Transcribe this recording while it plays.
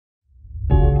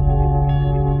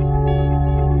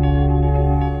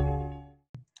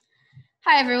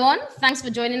Hi, everyone. Thanks for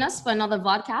joining us for another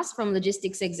vodcast from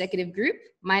Logistics Executive Group.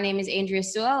 My name is Aindrea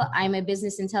Sewell. I'm a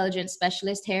business intelligence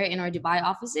specialist here in our Dubai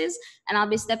offices, and I'll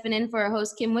be stepping in for our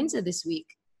host, Kim Winter, this week.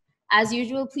 As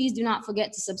usual, please do not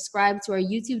forget to subscribe to our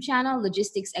YouTube channel,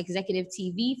 Logistics Executive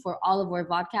TV, for all of our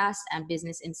vodcasts and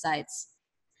business insights.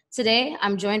 Today,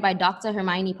 I'm joined by Dr.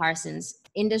 Hermione Parsons,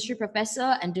 industry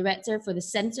professor and director for the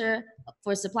Center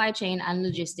for Supply Chain and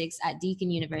Logistics at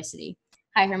Deakin University.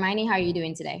 Hi, Hermione. How are you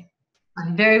doing today?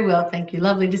 I'm very well, thank you.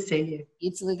 Lovely to see you.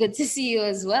 It's good to see you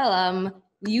as well.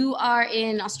 You are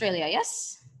in Australia,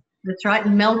 yes? That's right,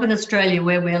 in Melbourne, Australia,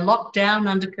 where we're locked down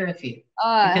under curfew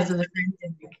because of the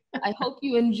pandemic. I hope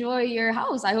you enjoy your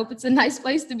house. I hope it's a nice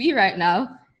place to be right now.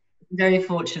 Very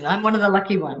fortunate. I'm one of the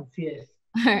lucky ones, yes.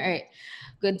 All right,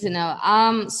 good to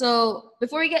know. So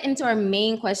before we get into our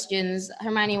main questions,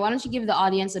 Hermione, why don't you give the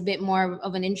audience a bit more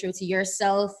of an intro to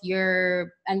yourself,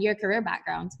 your career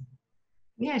background?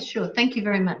 Yeah, sure. Thank you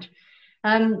very much.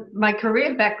 My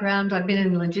career background, I've been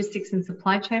in logistics and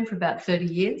supply chain for about 30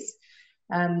 years.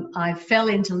 I fell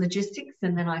into logistics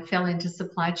and then I fell into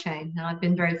supply chain, and I've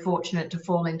been very fortunate to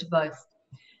fall into both.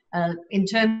 In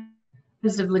terms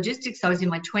of logistics, I was in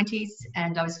my 20s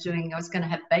and I was going to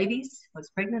have babies. I was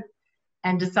pregnant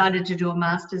and decided to do a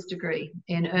master's degree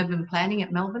in urban planning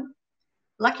at Melbourne.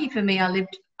 Lucky for me, I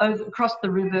lived across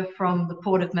the river from the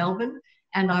Port of Melbourne,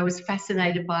 and I was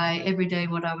fascinated by every day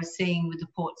what I was seeing with the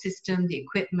port system, the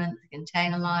equipment, the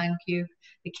container line queue,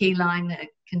 the key line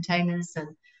containers and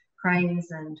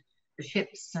cranes, and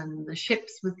the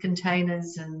ships with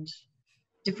containers and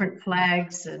different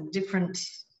flags and different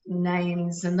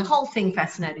names, and the whole thing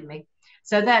fascinated me.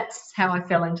 So that's how I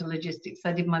fell into logistics.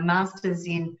 I did my master's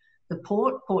in the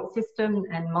port system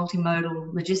and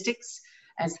multimodal logistics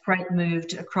as freight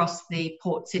moved across the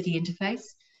port city interface.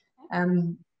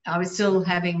 I was still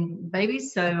having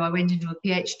babies, so I went into a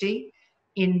PhD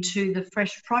into the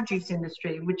fresh produce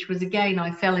industry, which was, again,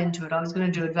 I fell into it. I was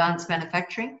going to do advanced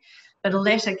manufacturing, but a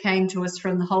letter came to us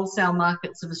from the wholesale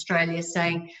markets of Australia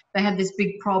saying they had this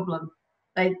big problem.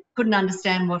 They couldn't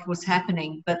understand what was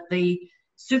happening, but the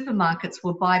supermarkets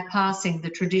were bypassing the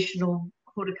traditional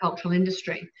horticultural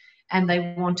industry, and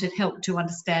they wanted help to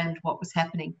understand what was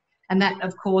happening. And that,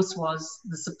 of course, was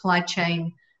the supply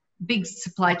chain, big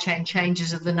supply chain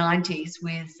changes of the 90s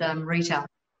with retail.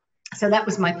 So that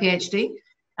was my PhD,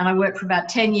 and I worked for about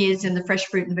 10 years in the fresh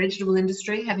fruit and vegetable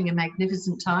industry, having a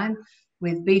magnificent time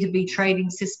with B2B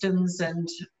trading systems and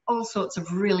all sorts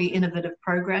of really innovative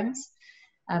programs.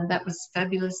 That was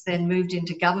fabulous. Then moved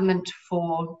into government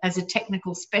as a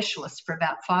technical specialist for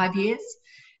about 5 years,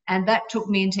 and that took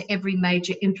me into every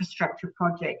major infrastructure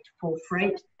project for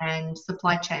freight and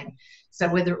supply chain. So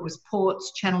whether it was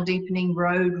ports, channel deepening,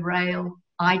 road, rail,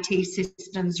 IT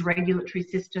systems, regulatory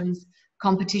systems,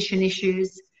 competition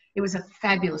issues, it was a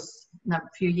fabulous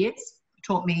few years. It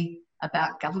taught me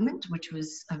about government, which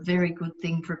was a very good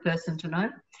thing for a person to know.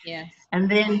 Yeah.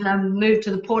 And then moved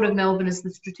to the Port of Melbourne as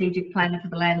the strategic planner for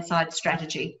the landside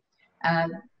strategy.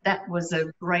 That was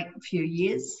a great few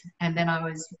years. And then I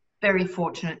was very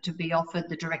fortunate to be offered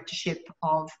the directorship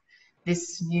of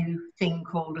this new thing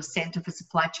called a Center for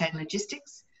Supply Chain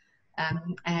Logistics.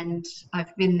 And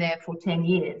I've been there for 10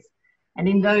 years. And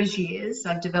in those years,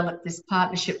 I've developed this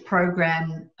partnership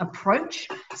program approach.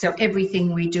 So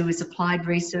everything we do is applied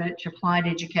research, applied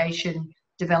education,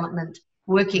 development,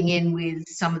 working in with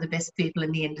some of the best people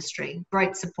in the industry,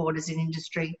 great supporters in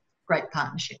industry, great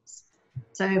partnerships.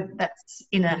 So that's,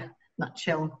 in a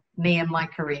nutshell, me and my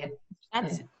career.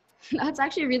 That's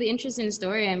actually a really interesting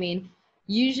story. I mean,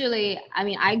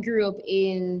 I grew up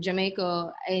in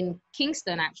Jamaica, in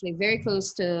Kingston, actually, very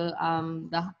close to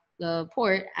the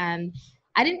port, and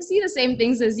I didn't see the same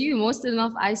things as you. Most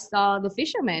enough, I saw the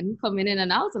fishermen coming in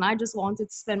and out, and I just wanted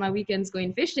to spend my weekends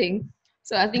going fishing.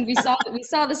 So I think we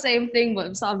saw the same thing, but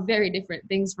we saw very different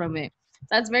things from it.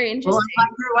 That's very interesting.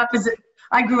 Well,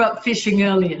 I grew up fishing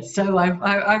earlier, so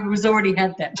I was already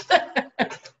had that.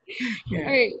 Yeah. All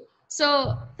right.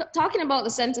 So talking about the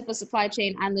Center for Supply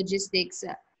Chain and Logistics,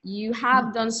 you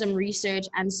have done some research,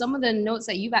 and some of the notes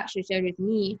that you've actually shared with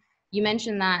me, you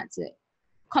mentioned that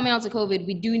coming out of COVID,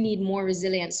 we do need more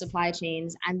resilient supply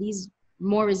chains, and these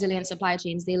more resilient supply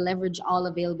chains, they leverage all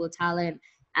available talent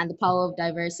and the power of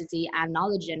diversity and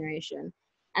knowledge generation.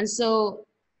 And so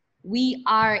we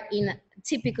are in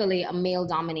typically a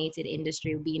male-dominated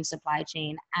industry, being supply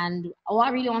chain. And what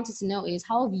I really wanted to know is,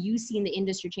 how have you seen the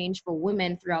industry change for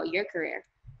women throughout your career?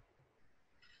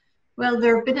 Well,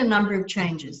 there have been a number of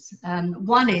changes.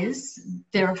 One is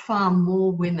there are far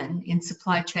more women in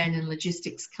supply chain and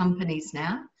logistics companies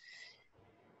now.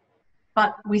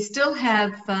 But we still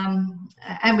have,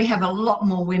 and we have a lot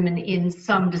more women in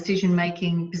some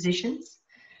decision-making positions.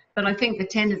 But I think the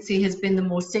tendency has been the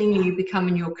more senior you become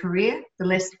in your career, the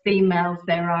less females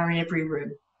there are in every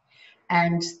room.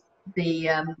 And the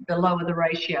lower the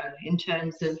ratio in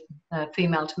terms of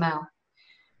female to male.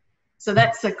 So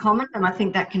that's a common, and I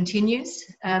think that continues.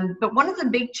 But one of the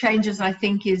big changes, I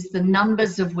think, is the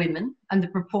numbers of women and the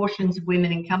proportions of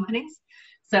women in companies.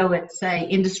 So at, say,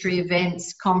 industry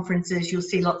events, conferences, you'll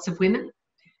see lots of women.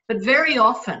 But very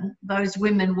often, those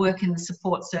women work in the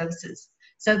support services.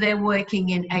 So they're working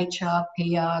in HR,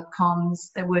 PR,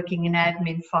 comms, they're working in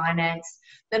admin, finance.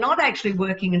 They're not actually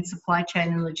working in supply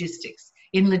chain and logistics,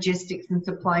 and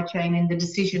supply chain in the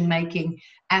decision-making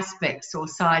aspects or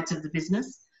sides of the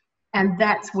business. And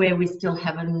that's where we still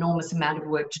have an enormous amount of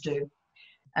work to do.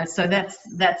 So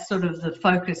that's sort of the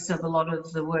focus of a lot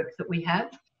of the work that we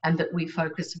have and that we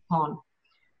focus upon.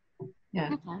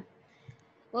 Yeah. Okay.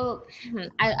 Well,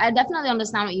 I definitely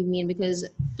understand what you mean, because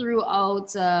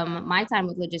throughout my time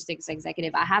with logistics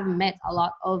executive, I have met a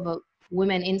lot of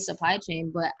women in supply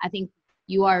chain, but I think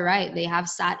you are right. They have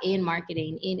sat in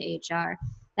marketing, in HR.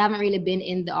 They haven't really been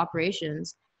in the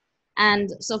operations. And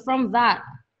so from that,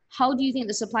 how do you think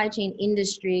the supply chain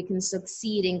industry can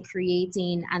succeed in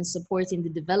creating and supporting the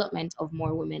development of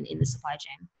more women in the supply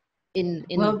chain, in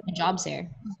the jobs here?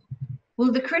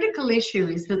 Well, the critical issue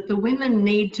is that the women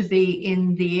need to be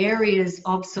in the areas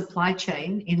of supply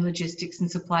chain, in logistics and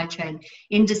supply chain,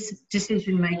 in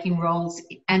decision-making roles,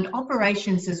 and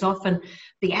operations is often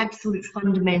the absolute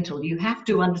fundamental. You have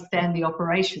to understand the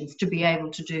operations to be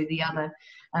able to do the other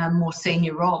more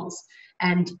senior roles,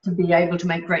 and to be able to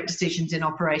make great decisions in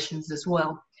operations as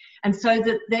well. And so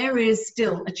that there is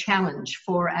still a challenge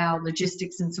for our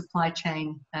logistics and supply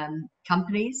chain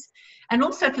companies, and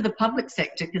also for the public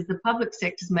sector, because the public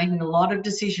sector is making a lot of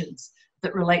decisions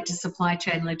that relate to supply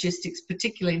chain logistics,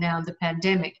 particularly now in the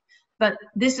pandemic. But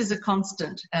this is a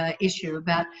constant issue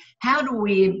about how do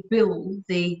we build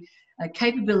the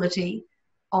capability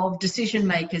of decision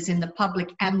makers in the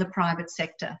public and the private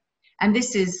sector. And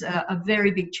this is a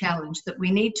very big challenge that we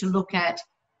need to look at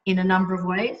in a number of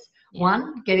ways.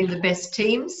 One, getting the best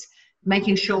teams,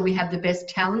 making sure we have the best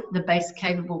talent, the best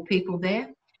capable people there.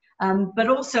 But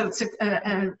also it's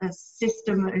a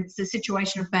system, it's a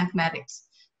situation of mathematics.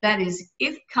 That is,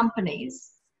 if companies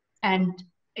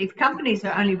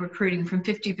are only recruiting from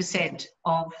 50%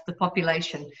 of the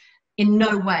population, in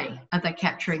no way are they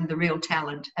capturing the real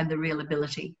talent and the real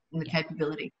ability and the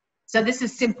capability. So this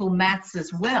is simple maths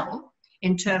as well,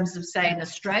 in terms of, say, in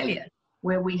Australia,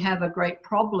 where we have a great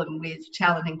problem with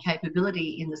talent and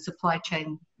capability in the supply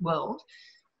chain world.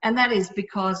 And that is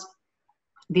because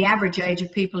the average age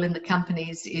of people in the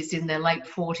companies is in their late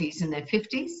 40s and their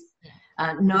 50s.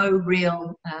 No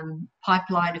real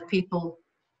pipeline of people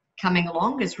coming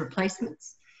along as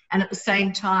replacements. And at the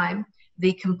same time,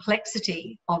 the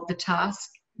complexity of the task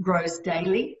grows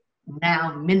daily,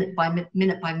 now minute by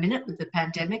minute with the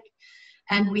pandemic.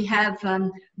 And we have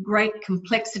great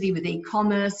complexity with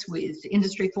e-commerce, with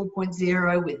Industry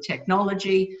 4.0, with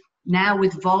technology, now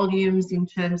with volumes in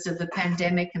terms of the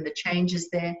pandemic and the changes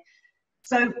there.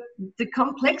 So the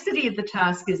complexity of the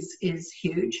task is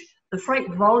huge. The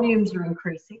freight volumes are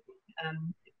increasing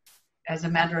as a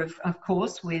matter of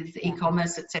course, with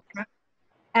e-commerce, etc.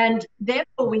 And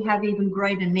therefore, we have even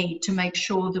greater need to make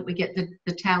sure that we get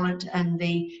the talent and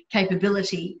the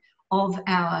capability of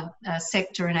our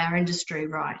sector and our industry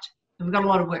right. And we've got a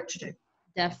lot of work to do.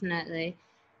 Definitely.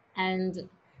 And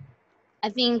I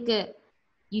think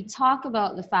you talk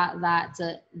about the fact that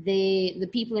the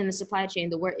people in the supply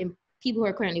chain, people who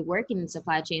are currently working in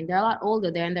supply chain, they're a lot older.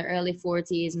 They're in their early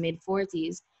 40s, mid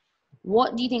 40s.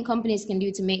 What do you think companies can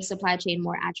do to make supply chain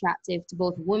more attractive to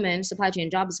both women, supply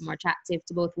chain jobs more attractive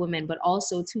to both women, but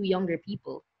also to younger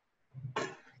people?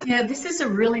 Yeah, this is a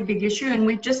really big issue, and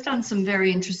we've just done some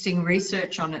very interesting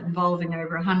research on it involving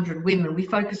over 100 women. We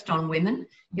focused on women.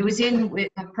 It was in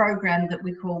a program that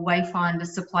we call Wayfinder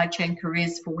Supply Chain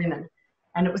Careers for Women,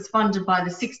 and it was funded by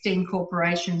the 16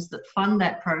 corporations that fund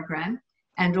that program,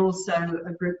 and also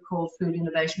a group called Food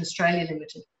Innovation Australia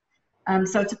Limited.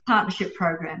 So it's a partnership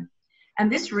program.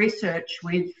 And this research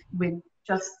with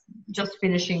just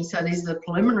finishing, so these are the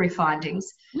preliminary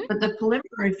findings, but the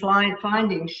preliminary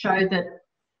findings show that,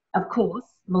 of course,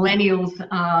 millennials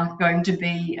are going to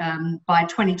be, by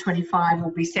 2025,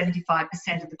 will be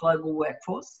 75% of the global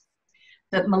workforce.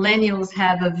 That millennials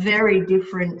have a very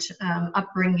different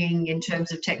upbringing in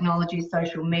terms of technology,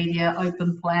 social media,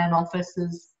 open plan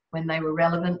offices when they were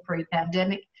relevant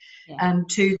pre-pandemic,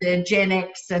 to the Gen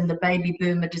X and the baby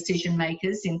boomer decision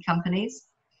makers in companies.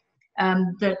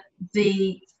 That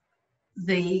the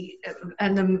the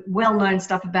well-known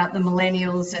stuff about the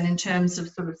millennials, and in terms of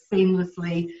sort of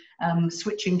seamlessly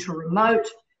switching to remote,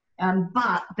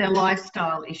 but their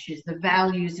lifestyle issues, the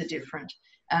values are different,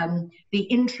 the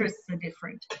interests are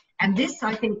different. And this,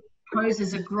 I think,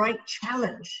 poses a great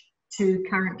challenge to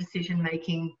current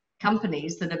decision-making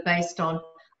companies that are based on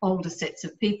older sets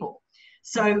of people.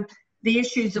 So the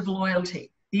issues of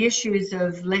loyalty, the issues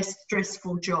of less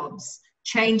stressful jobs,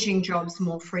 changing jobs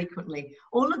more frequently,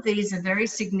 all of these are very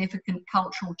significant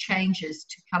cultural changes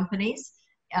to companies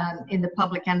in the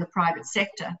public and the private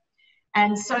sector.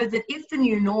 And so that if the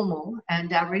new normal,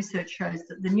 and our research shows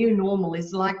that the new normal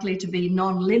is likely to be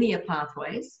non-linear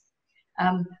pathways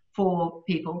for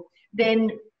people,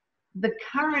 then the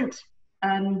current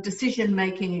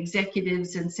decision-making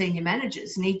executives and senior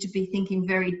managers need to be thinking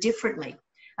very differently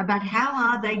about how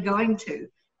are they going to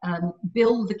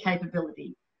build the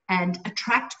capability and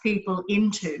attract people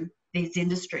into these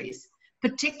industries,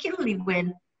 particularly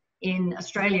when, in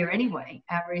Australia anyway,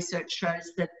 our research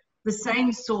shows that the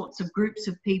same sorts of groups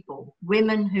of people,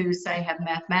 women who say have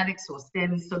mathematics or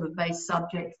STEM sort of based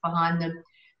subjects behind them,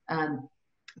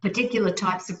 particular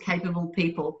types of capable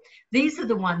people, these are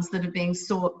the ones that are being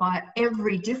sought by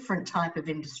every different type of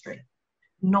industry,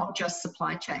 not just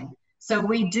supply chain. So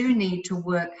we do need to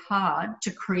work hard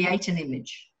to create an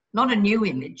image, not a new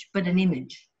image, but an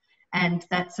image. And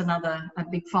that's a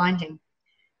big finding.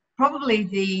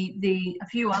 Probably a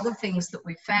few other things that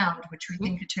we found, which we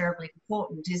think are terribly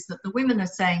important, is that the women are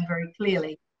saying very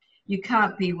clearly, you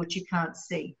can't be what you can't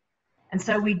see. And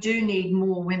so we do need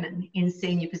more women in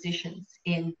senior positions,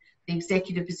 in the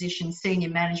executive positions, senior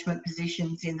management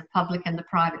positions in the public and the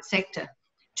private sector,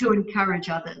 to encourage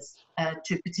others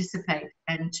to participate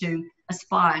and to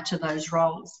aspire to those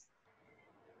roles.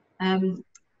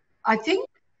 I think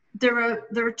there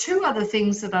are two other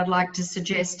things that I'd like to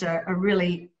suggest are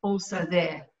really also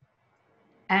there.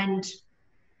 And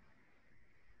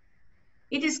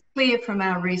it is clear from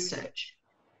our research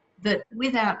that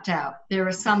without doubt, there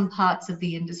are some parts of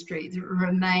the industry that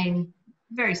remain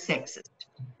very sexist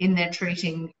in their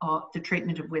treatment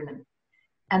of women.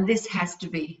 And this has to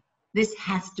be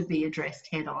addressed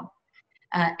head on.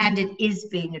 And it is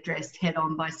being addressed head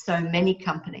on by so many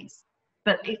companies.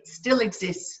 But it still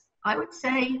exists, I would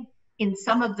say, in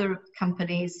some of the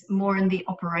companies, more in the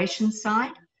operations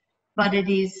side, but it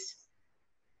is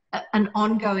an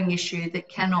ongoing issue that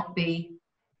cannot be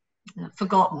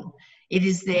forgotten. It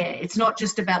is there. It's not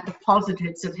just about the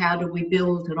positives of how do we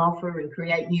build and offer and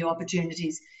create new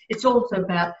opportunities. It's also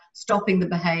about stopping the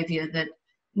behaviour that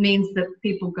means that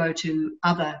people go to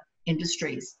other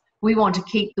industries. We want to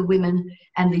keep the women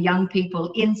and the young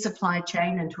people in supply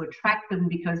chain and to attract them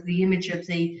because the image of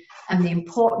the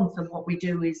importance of what we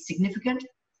do is significant.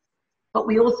 But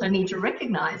we also need to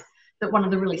recognise that one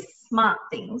of the really smart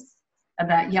things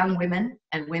about young women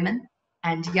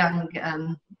and young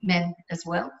men as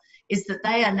well is that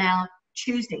they are now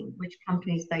choosing which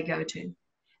companies they go to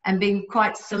and being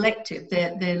quite selective.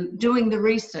 They're doing the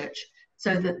research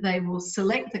so that they will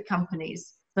select the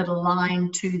companies that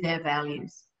align to their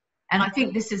values. And I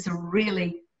think this is a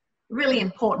really, really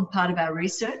important part of our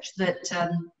research that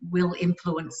will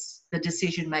influence the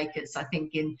decision makers, I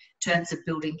think, in terms of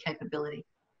building capability.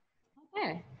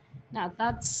 Okay, now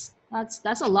that's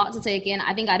a lot to take in.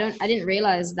 I think I didn't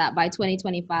realize that by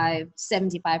 2025,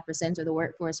 75% of the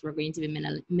workforce were going to be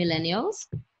millennials.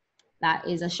 That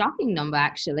is a shocking number,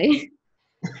 actually.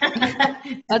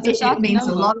 That's a shocking It means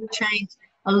number. A lot of change.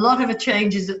 A lot of a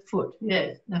change is afoot.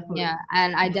 Yeah. Afoot. Yeah,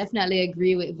 and I definitely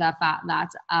agree with the fact that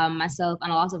myself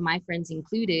and a lot of my friends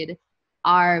included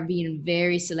are being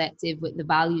very selective with the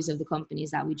values of the companies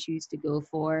that we choose to go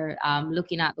for,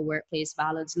 looking at the workplace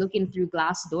values, looking through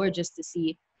Glassdoor just to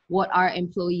see what our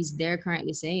employees they're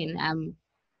currently saying.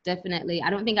 Definitely,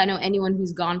 I don't think I know anyone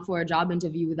who's gone for a job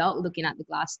interview without looking at the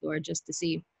Glassdoor just to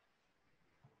see.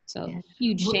 So yeah.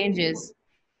 Huge changes.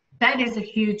 That is a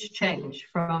huge change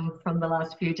from the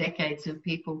last few decades of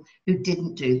people who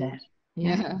didn't do that.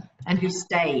 Yeah. And who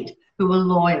stayed, who were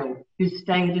loyal, who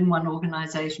stayed in one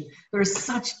organization. There are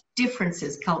such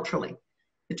differences culturally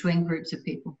between groups of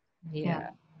people. Yeah.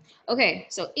 Okay,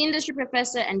 so industry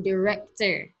professor and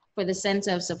director for the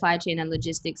Center of Supply Chain and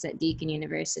Logistics at Deakin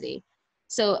University.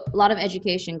 So a lot of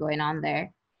education going on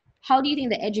there. How do you think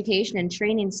the education and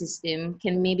training system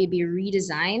can maybe be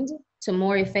redesigned to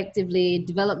more effectively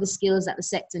develop the skills that the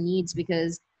sector needs?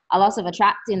 Because a lot of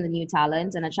attracting the new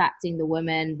talent and attracting the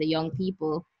women, the young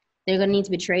people, they're going to need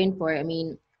to be trained for it. I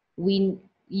mean,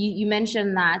 you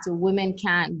mentioned that women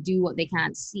can't do what they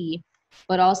can't see,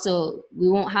 but also we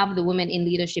won't have the women in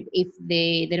leadership if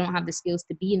they don't have the skills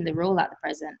to be in the role at the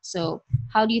present. So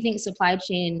how do you think supply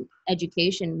chain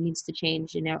education needs to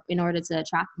change in order to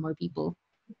attract more people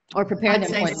or prepare them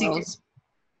for the roles?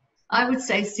 I would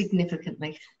say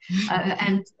significantly.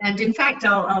 And in fact,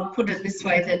 I'll put it this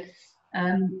way, that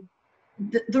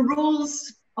the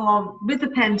rules of, with the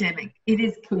pandemic, it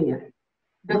is clear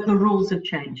that the rules have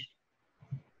changed.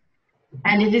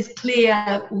 And it is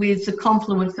clear with the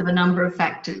confluence of a number of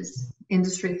factors,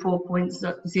 Industry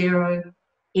 4.0,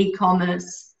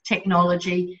 e-commerce,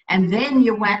 technology, and then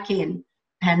you whack in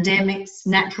pandemics,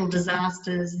 natural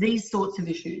disasters, these sorts of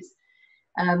issues,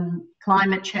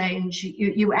 climate change.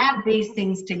 You add these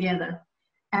things together,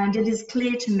 and it is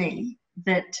clear to me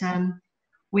that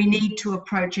we need to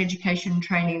approach education and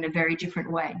training in a very different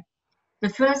way. The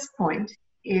first point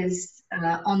is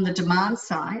on the demand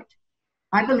side.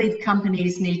 I believe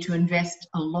companies need to invest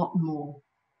a lot more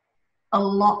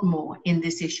in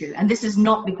this issue. And this is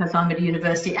not because I'm at a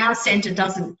university. Our centre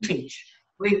doesn't teach.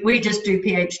 We just do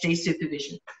PhD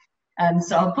supervision.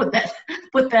 So I'll put that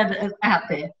out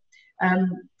there.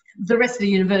 The rest of the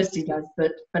university does,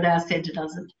 but our centre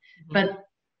doesn't. But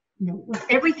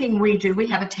everything we do, we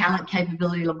have a talent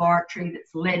capability laboratory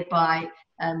that's led by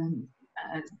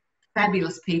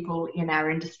fabulous people in our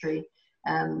industry.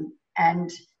 And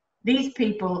these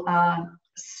people are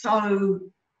so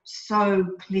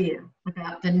clear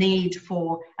about the need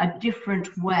for a different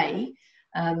way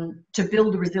to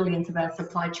build the resilience of our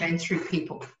supply chain through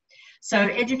people. So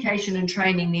education and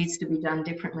training needs to be done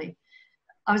differently.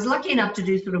 I was lucky enough to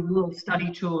do sort of world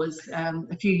study tours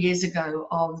a few years ago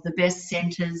of the best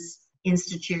centres,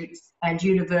 institutes and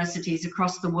universities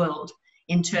across the world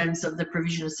in terms of the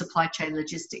provision of supply chain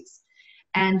logistics.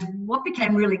 And what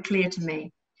became really clear to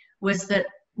me was that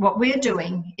what we're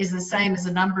doing is the same as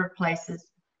a number of places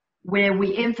where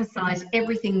we emphasise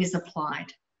everything is applied.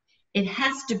 It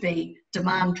has to be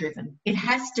demand driven. It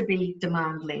has to be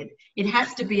demand led. It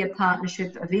has to be a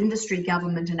partnership of industry,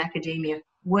 government and academia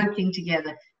working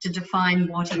together to define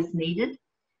what is needed.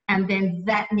 And then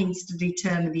that needs to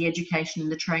determine the education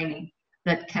and the training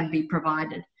that can be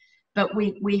provided. But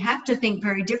we have to think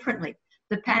very differently.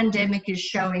 The pandemic is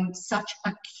showing such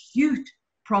acute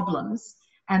problems,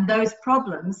 and those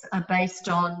problems are based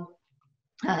on,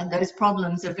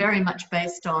 very much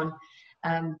based on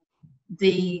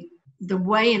the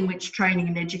way in which training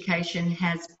and education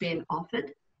has been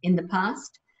offered in the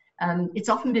past. It's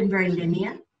often been very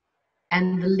linear,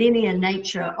 and the linear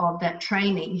nature of that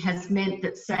training has meant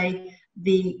that, say,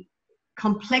 the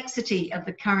complexity of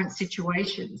the current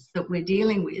situations that we're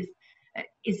dealing with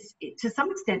is to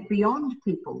some extent beyond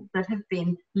people that have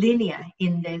been linear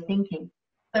in their thinking.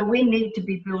 So we need to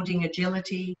be building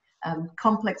agility,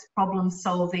 complex problem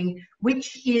solving,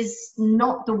 which is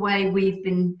not the way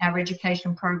our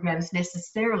education programs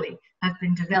necessarily have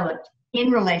been developed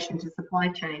in relation to supply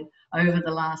chain over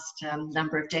the last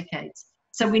number of decades.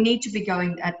 So we need to be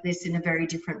going at this in a very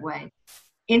different way.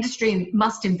 Industry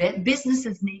must invest,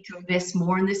 businesses need to invest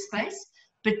more in this space,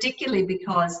 particularly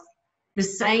because the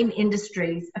same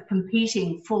industries are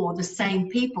competing for the same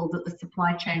people that the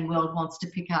supply chain world wants to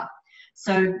pick up.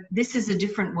 So this is a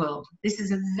different world. This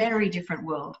is a very different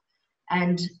world.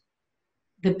 And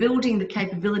the building the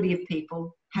capability of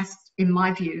people has, in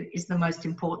my view, is the most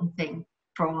important thing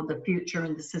for the future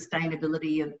and the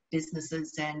sustainability of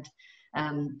businesses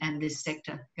and this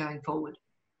sector going forward.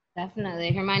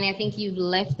 Definitely. Hermione, I think you've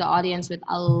left the audience with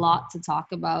a lot to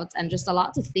talk about and just a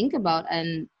lot to think about.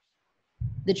 And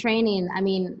the training, I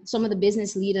mean, some of the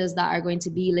business leaders that are going to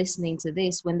be listening to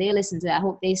this, when they listen to it, I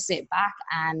hope they sit back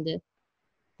and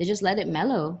they just let it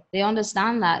mellow. They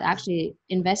understand that actually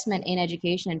investment in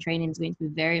education and training is going to be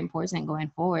very important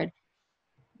going forward.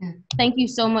 Yeah. Thank you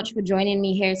so much for joining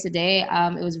me here today.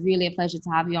 It was really a pleasure to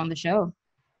have you on the show.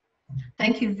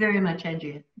 Thank you very much,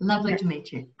 Aindrea. Lovely to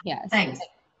meet you. Yes. Thanks.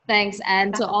 Thanks.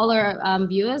 And to all our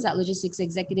viewers at Logistics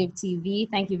Executive TV,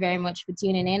 thank you very much for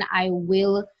tuning in. I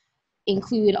will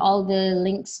include all the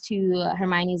links to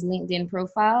Hermione's LinkedIn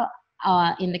profile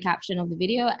in the caption of the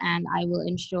video, and I will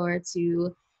ensure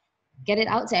to get it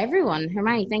out to everyone.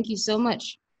 Hermione, thank you so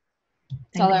much.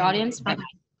 To all our audience, bye-bye.